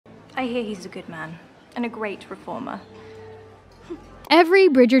I hear he's a good man, and a great reformer. Every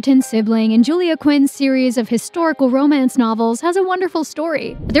Bridgerton sibling in Julia Quinn's series of historical romance novels has a wonderful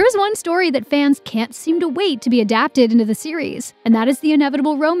story. But there is one story that fans can't seem to wait to be adapted into the series, and that is the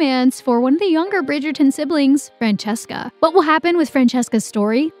inevitable romance for one of the younger Bridgerton siblings, Francesca. What will happen with Francesca's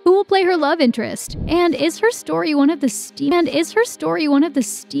story? Who will play her love interest? And is her story one of the steamiest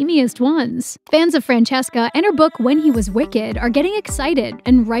ones? Fans of Francesca and her book When He Was Wicked are getting excited,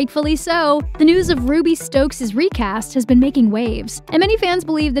 and rightfully so. The news of Ruby Stokes' recast has been making waves, and many fans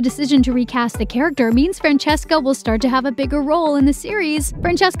believe the decision to recast the character means Francesca will start to have a bigger role in the series.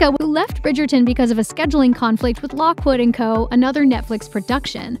 Francesca, who left Bridgerton because of a scheduling conflict with Lockwood & Co., another Netflix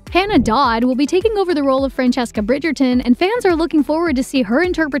production. Hannah Dodd will be taking over the role of Francesca Bridgerton, and fans are looking forward to see her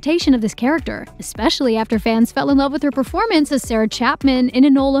interpretation of this character, especially after fans fell in love with her performance as Sarah Chapman in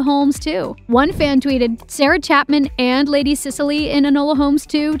Enola Holmes 2. One fan tweeted, "Sarah Chapman and Lady Cicely in Enola Holmes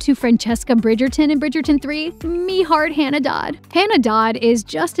 2 to Francesca Bridgerton in Bridgerton 3? Me heart Hannah Dodd." Hannah Dodd is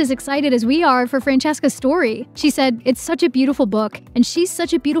just as excited as we are for Francesca's story. She said, "It's such a beautiful book, and she's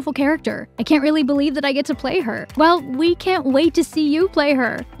such a beautiful character. I can't really believe that I get to play her." Well, we can't wait to see you play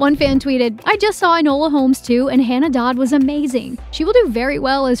her. One fan tweeted, "I just saw Enola Holmes 2 and Hannah Dodd was amazing. She will do very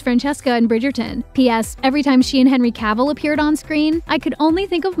well as Francesca in Bridgerton. P.S. Every time she and Henry Cavill appeared on screen, I could only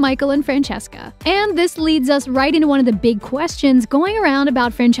think of Michael and Francesca." And this leads us right into one of the big questions going around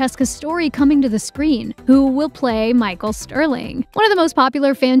about Francesca's story coming to the screen. Who will play Michael Sterling? One of the most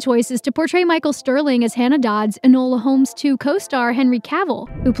popular fan choices to portray Michael Sterling as Hannah Dodd's Enola Holmes 2 co-star Henry Cavill,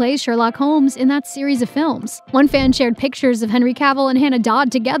 who plays Sherlock Holmes in that series of films. One fan shared pictures of Henry Cavill and Hannah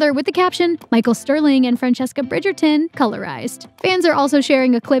Dodd together with the caption, "Michael Sterling and Francesca Bridgerton colorized." Fans are also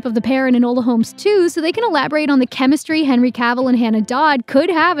sharing a clip of the pair in Enola Holmes 2 so they can elaborate on the chemistry Henry Cavill and Hannah Dodd could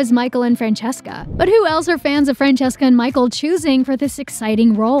have as Michael and Francesca. But who else are fans of Francesca and Michael choosing for this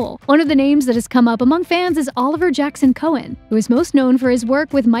exciting role? One of the names that has come up among fans is Oliver Jackson Cohen, who is most known for his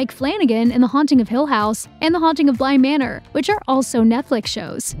work with Mike Flanagan in The Haunting of Hill House and The Haunting of Bly Manor, which are also Netflix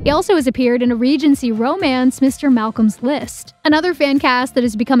shows. He also has appeared in a Regency romance, Mr. Malcolm's List. Another fan cast that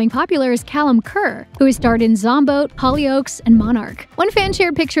is becoming popular is Callum Kerr, who has starred in Zomboat, Hollyoaks, and Monarch. One fan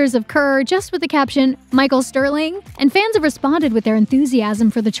shared pictures of Kerr just with the caption, "Michael Sterling," and fans have responded with their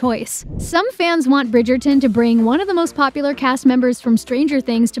enthusiasm for the choice. Some fans want Bridgerton to bring one of the most popular cast members from Stranger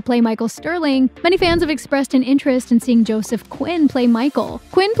Things to play Michael Sterling. Many fans have expressed an interest in seeing Joseph Quinn play Michael.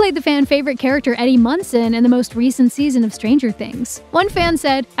 Quinn played the fan-favorite character Eddie Munson in the most recent season of Stranger Things. One fan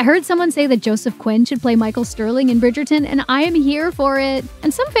said, "I heard someone say that Joseph Quinn should play Michael Sterling in Bridgerton, and I am here for it."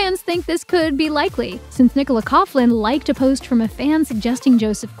 And some fans think this could be likely, since Nicola Coughlan liked a post from a fan suggesting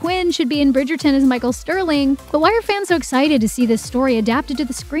Joseph Quinn should be in Bridgerton as Michael Sterling. But why are fans so excited to see this story adapted to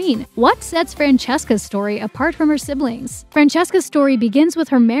the screen? What sets Francesca's story apart from her siblings? Francesca's story begins with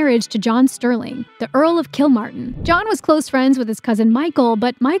her marriage to John Sterling, the Earl of Kilmartin. John was close friends with his cousin Michael,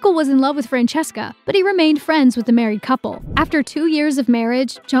 but Michael was in love with Francesca, but he remained friends with the married couple. After 2 years of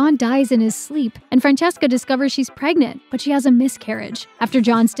marriage, John dies in his sleep, and Francesca discovers she's pregnant, but she has a miscarriage. After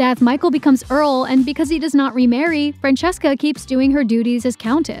John's death, Michael becomes Earl, and because he does not remarry, Francesca keeps doing her duties as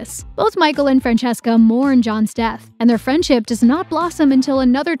Countess. Both Michael and Francesca mourn John's death, and their friendship does not blossom until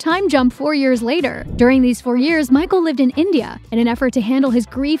another time jump 4 years later. During these 4 years, Michael lived in India in an effort to handle his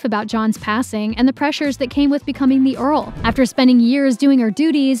grief about John's passing and the pressures that came with becoming the Earl. After spending years doing her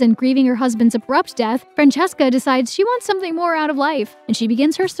duties and grieving her husband's abrupt death, Francesca decides she wants something more out of life, and she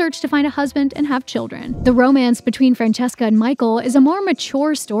begins her search to find a husband and have children. The romance between Francesca and Michael is a more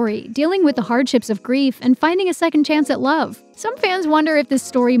mature story, dealing with the hardships of grief and finding a second chance at love. Some fans wonder if this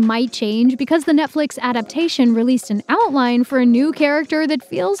story might change because the Netflix adaptation released an outline for a new character that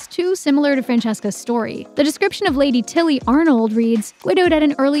feels too similar to Francesca's story. The description of Lady Tilly Arnold reads, "Widowed at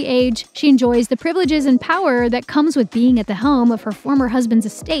an early age, she enjoys the privileges and power that comes with being at the helm of her former husband's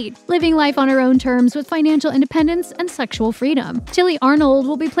estate, living life on her own terms with financial independence and sexual freedom." Tilly Arnold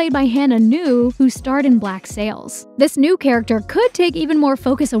will be played by Hannah New, who starred in Black Sails. This new character could take even more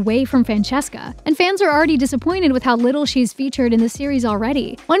focus away from Francesca, and fans are already disappointed with how little she's featured in the series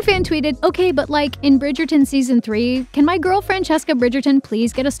already. One fan tweeted, "Okay, but like in Bridgerton Season 3, can my girl Francesca Bridgerton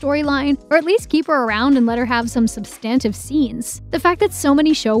please get a storyline? Or at least keep her around and let her have some substantive scenes?" The fact that so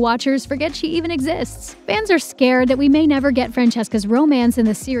many show watchers forget she even exists. Fans are scared that we may never get Francesca's romance in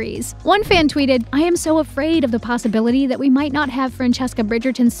the series. One fan tweeted, "I am so afraid of the possibility that we might not have Francesca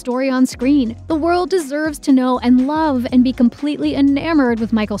Bridgerton's story on screen. The world deserves to know and love and be completely enamored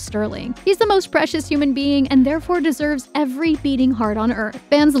with Michael Sterling. He's the most precious human being and therefore deserves every every beating heart on Earth.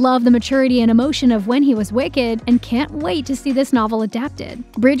 Fans love the maturity and emotion of When He Was Wicked and can't wait to see this novel adapted.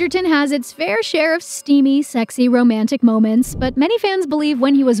 Bridgerton has its fair share of steamy, sexy, romantic moments, but many fans believe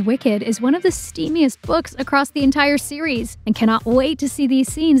When He Was Wicked is one of the steamiest books across the entire series and cannot wait to see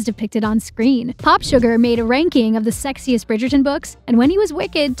these scenes depicted on screen. Pop Sugar made a ranking of the sexiest Bridgerton books, and When He Was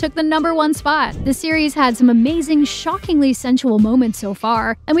Wicked took the #1 spot. The series had some amazing, shockingly sensual moments so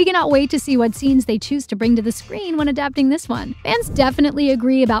far, and we cannot wait to see what scenes they choose to bring to the screen when adapting this one. Fans definitely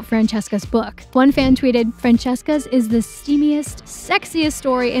agree about Francesca's book. One fan tweeted, "Francesca's is the steamiest, sexiest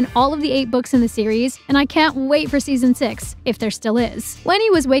story in all of the 8 books in the series, and I can't wait for season 6, if there still is." When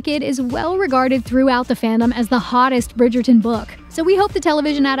He Was Wicked is well regarded throughout the fandom as the hottest Bridgerton book, so we hope the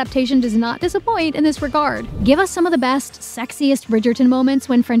television adaptation does not disappoint in this regard. Give us some of the best, sexiest Bridgerton moments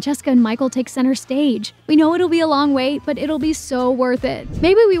when Francesca and Michael take center stage. We know it'll be a long wait, but it'll be so worth it.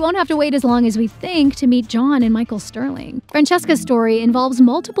 Maybe we won't have to wait as long as we think to meet John and Michael Sterling. Francesca's story involves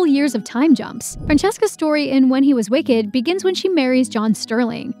multiple years of time jumps. Francesca's story in When He Was Wicked begins when she marries John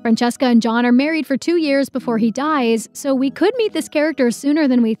Sterling. Francesca and John are married for 2 years before he dies, so we could meet this character sooner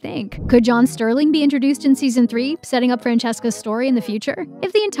than we think. Could John Sterling be introduced in season 3, setting up Francesca's story in the future?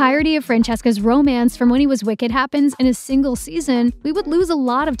 If the entirety of Francesca's romance from When He Was Wicked happens in a single season, we would lose a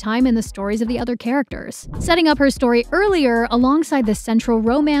lot of time in the stories of the other characters. Setting up her story earlier, alongside the central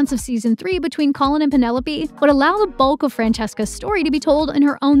romance of season 3 between Colin and Penelope, would allow the bulk of Francesca's story to be told in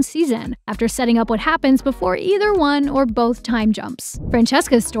her own season, after setting up what happens before either one or both time jumps.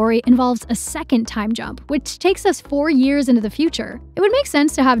 Francesca's story involves a second time jump, which takes us 4 years into the future. It would make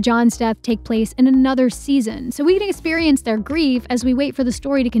sense to have John's death take place in another season, so we can experience their grief as we wait for the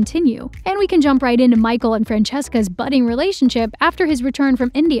story to continue. And we can jump right into Michael and Francesca's budding relationship after his return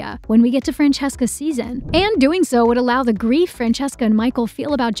from India, when we get to Francesca's season. And doing so would allow the grief Francesca and Michael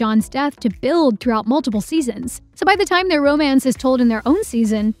feel about John's death to build throughout multiple seasons. So by the time their romance is told in their own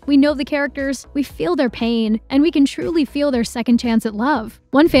season, we know the characters, we feel their pain, and we can truly feel their second chance at love.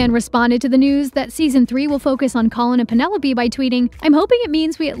 One fan responded to the news that season 3 will focus on Colin and Penelope by tweeting, "I'm hoping it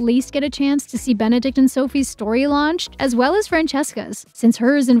means we at least get a chance to see Benedict and Sophie's story launched, as well as Francesca's, since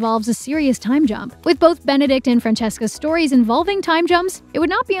hers involves a serious time jump." With both Benedict and Francesca's stories involving time jumps, it would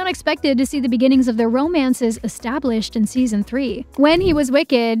not be unexpected to see the beginnings of their romances established in season 3. When He Was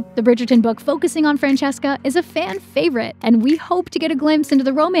Wicked, the Bridgerton book focusing on Francesca, is a fan favorite, and we hope to get a glimpse into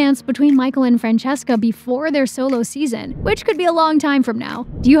the romance between Michael and Francesca before their solo season, which could be a long time from now.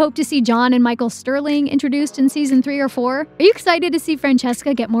 Do you hope to see John and Michael Sterling introduced in season 3 or 4? Are you excited to see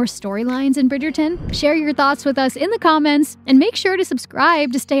Francesca get more storylines in Bridgerton? Share your thoughts with us in the comments, and make sure to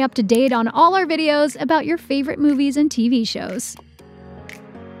subscribe to stay up to date on all our videos about your favorite movies and TV shows.